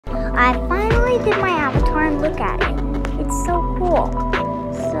I finally did my avatar and look at it. It's so cool.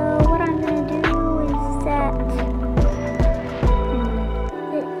 So what I'm gonna do is set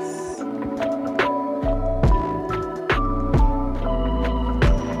this.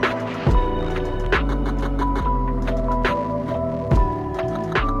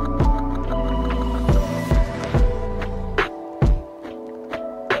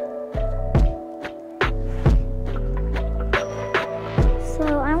 So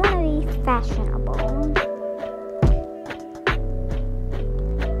I want to be fashionable.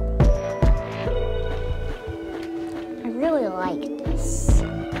 I really like this.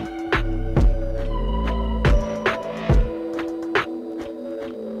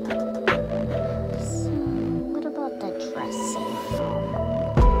 So what about the dressing?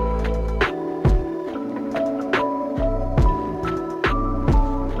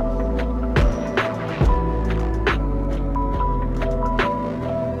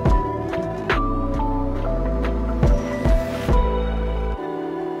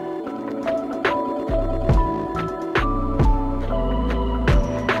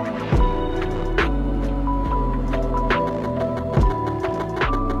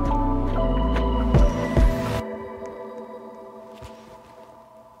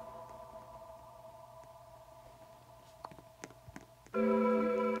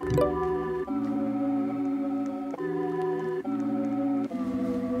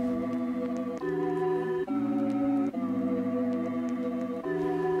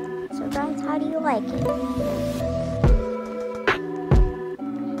 So guys, how do you like it?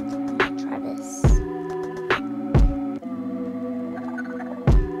 Try this.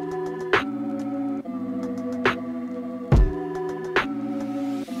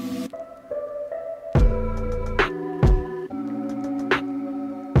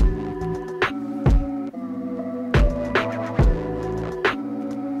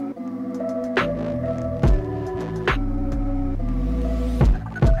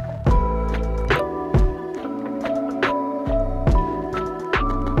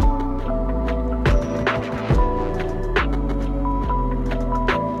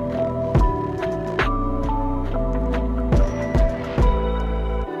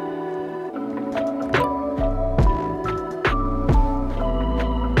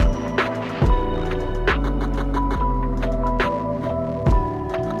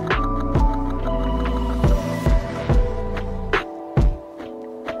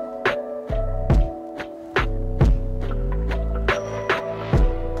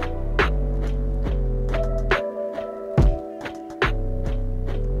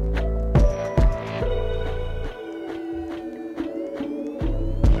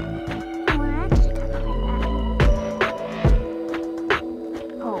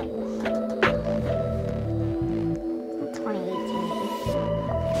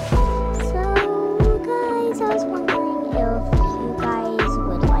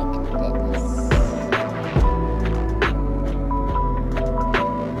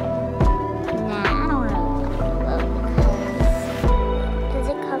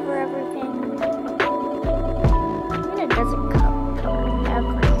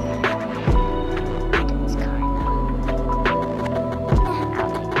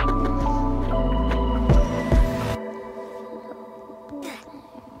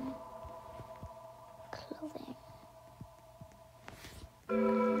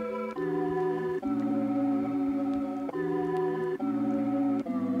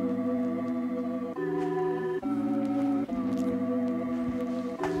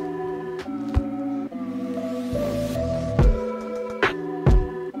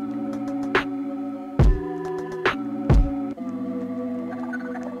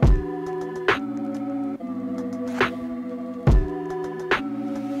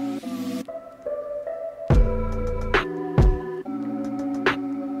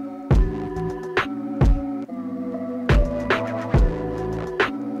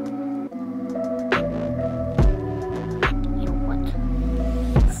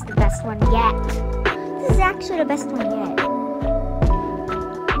 One yet. This is actually the best one yet.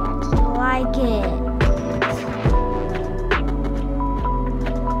 I actually like it.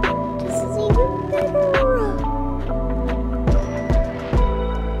 This is even better.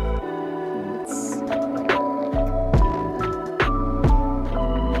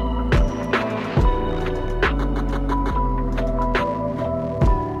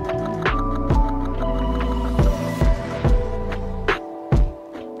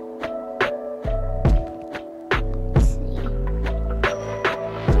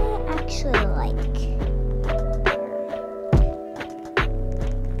 I actually like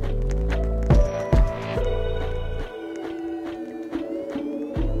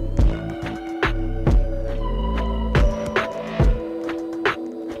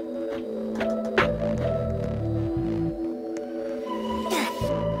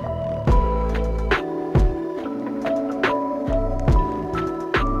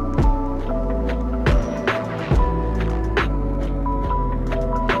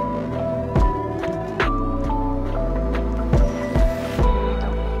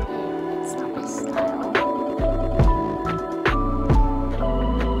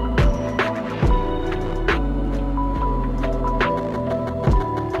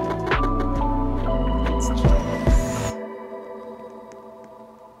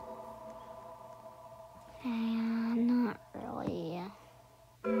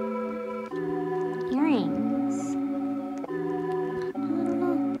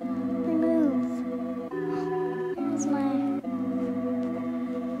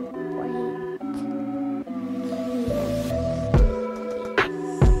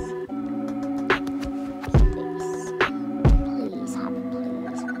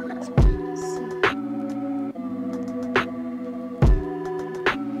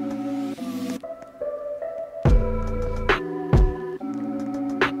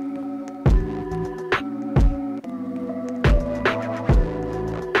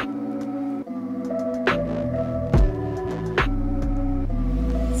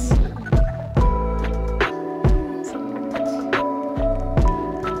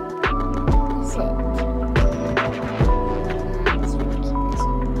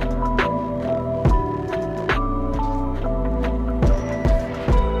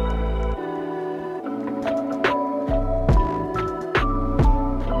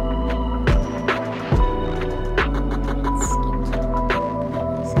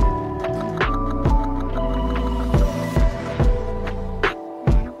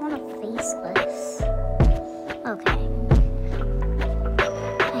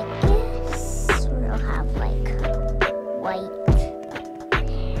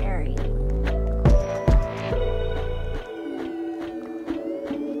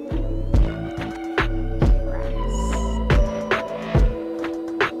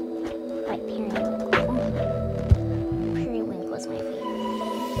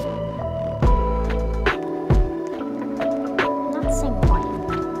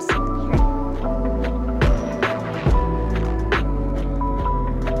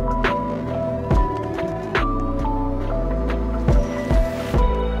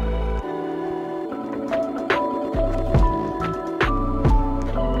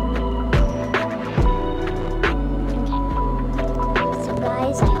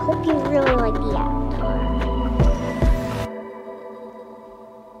like the Avatar.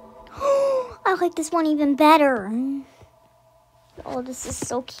 I like this one even better. Oh, this is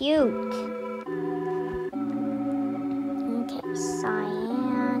so cute. Okay, cyan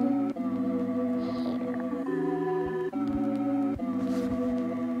hair.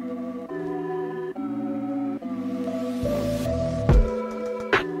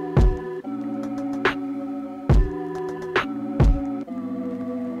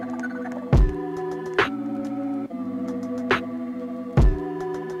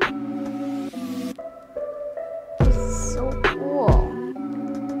 This is so cool.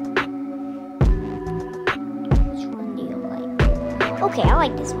 Which one do you like? Okay, I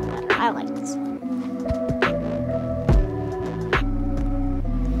like this one better. I like this one.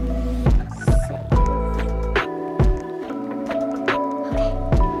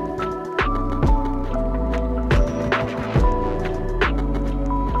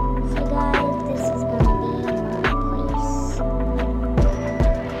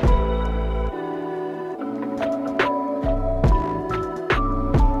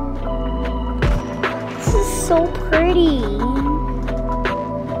 So pretty.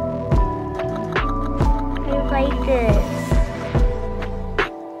 I like this.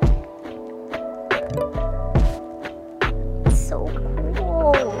 It's so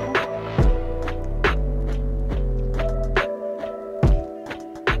cool.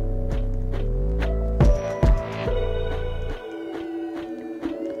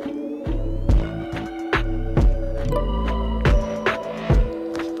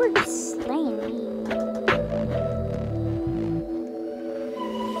 People are just slaying me.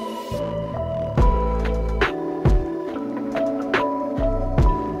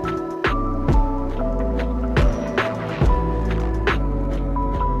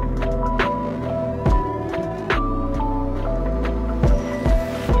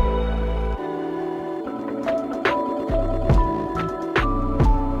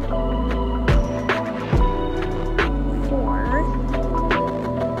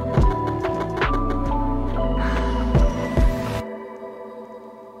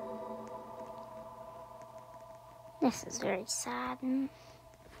 This is very sad. All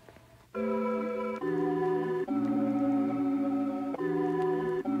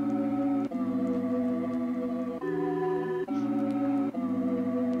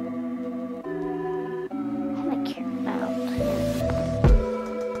I care about.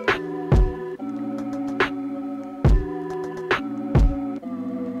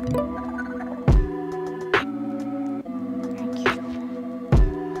 I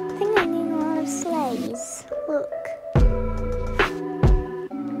think I need a lot of sleighs. Look.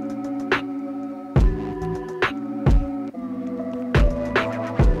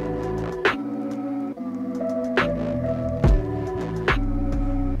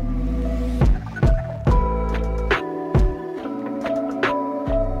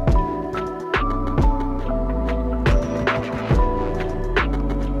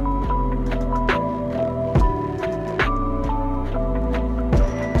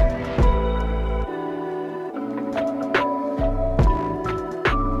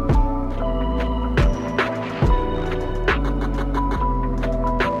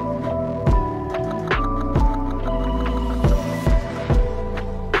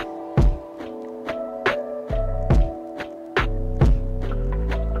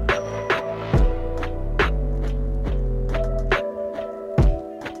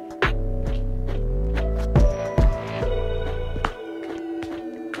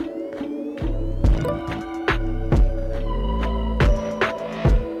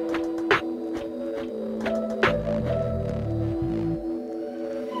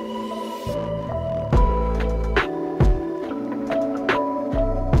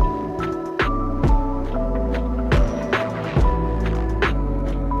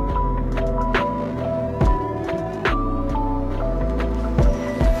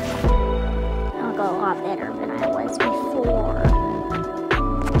 Better than I was before.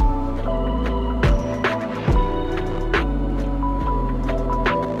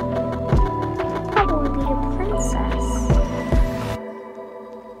 Probably be a princess.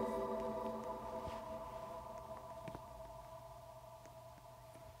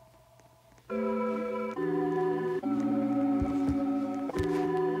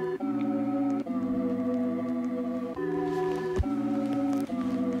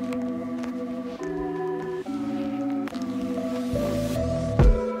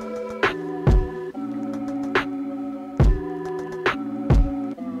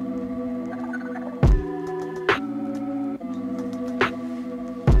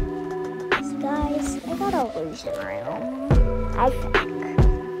 Illusion room, I think.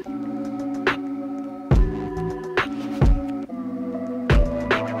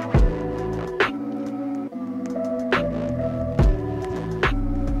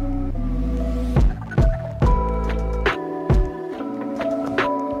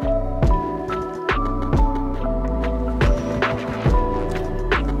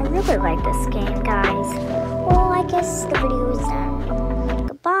 really like this game, guys. Well, I guess the video is done.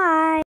 Goodbye.